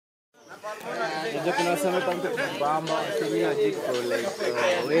Unajua kuna wasema tangu bamba asilia jiko like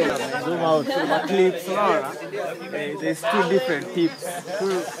wela zoom out my clips unaona there's two different tips.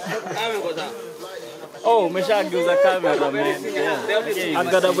 Oh, umeshageuza camera man. Yeah. I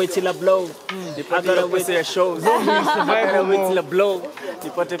gotta wait till I blow. I gotta wait till I show. I gotta wait till I blow.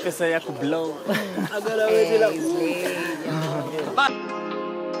 Nipate pesa ya ku blow. I gotta wait till I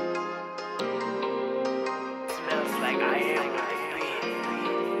smells like I.M.A.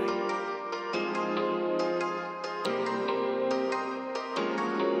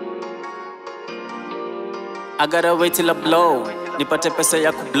 I gotta wait till I blow. Nipate pesa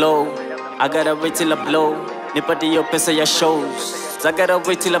ya ku blow. I gotta wait till I blow. Nipate yo pesa ya shows. I gotta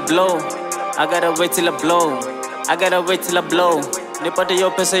wait till I blow. I gotta wait till I blow. I gotta wait till I blow. Nipate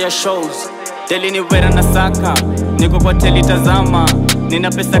yo pesa ya shows. Daily ni wera na saka. Niko kwa teli tazama. Nina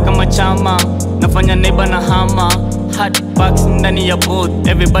pesa kama chama. Nafanya neighbor na hama. Hot box ndani ya boat.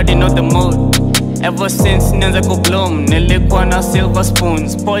 Everybody know the mood. Ever since nianza ku bloom, nilikuwa na silver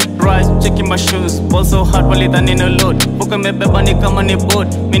spoons. Spoiled bright, checking my shoes. Ball so hard, walidhani ni load. Fuko imebeba ni kama ni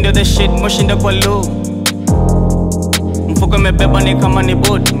boat. Mi ndio the shit, moshinda kwa low. Mfuko imebeba ni kama ni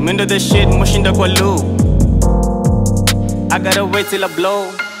boat. Mi ndio the shit, moshinda kwa low. I gotta wait till I blow.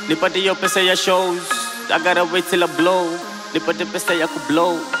 Nipate yo pesa ya shows. I gotta wait till I blow. Nipate pesa ya ku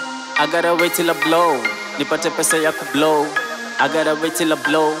blow. I gotta wait till I blow. Nipate pesa ya ku blow. I gotta wait till I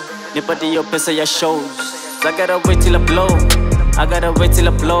blow. Nipate yo pesa ya shows. I gotta wait till I blow. I gotta wait till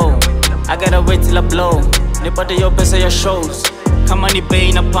I blow. I gotta wait till I blow. Nipate yo pesa ya shows. Kama ni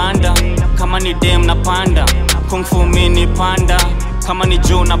bei na panda. Kama ni dem na panda. Kung fu mi ni panda. Kama ni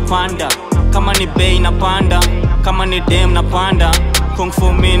Joe na panda. Kama ni bei na panda. Kama ni dem na panda. Kung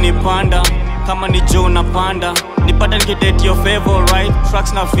fu mi ni panda. Kama ni Joe na panda. Nipata nikidate your favorite.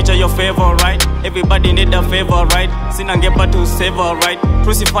 Tracks na feature your favorite. Everybody need a favorite. Sina ngepa to save right.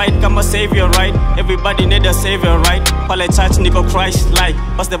 Crucified kama savior right. Everybody need a savior right. Pale church niko Christ like.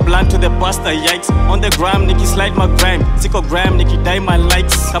 Pass the blunt to the pastor yikes. On the gram niki slide my gram. Siko gram niki die my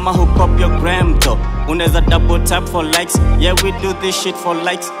likes. Kama hook up your gram though. Uneza double tap for likes. Yeah we do this shit for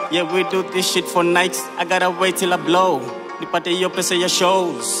likes. Yeah we do this shit for nikes. I gotta wait till I blow. Nipate yo pesa ya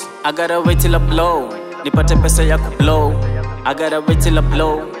shows. I gotta wait till I blow. Nipate pesa ya ku blow. I gotta wait till I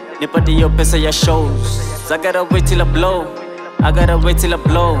blow. Nipate yo pesa ya shows. I gotta wait till I blow. I gotta wait till I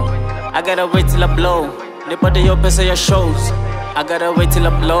blow. I gotta wait till I blow. Nipate yo pesa ya shows. I gotta wait till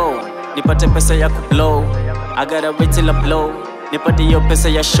I blow. Nipate pesa ya ku blow. I gotta wait till I blow. Nipate yo pesa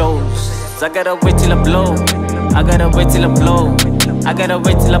ya shows. I gotta wait till I blow. I gotta wait till I blow. I gotta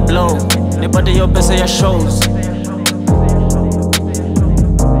wait till I blow. Nipate yo pesa ya shows.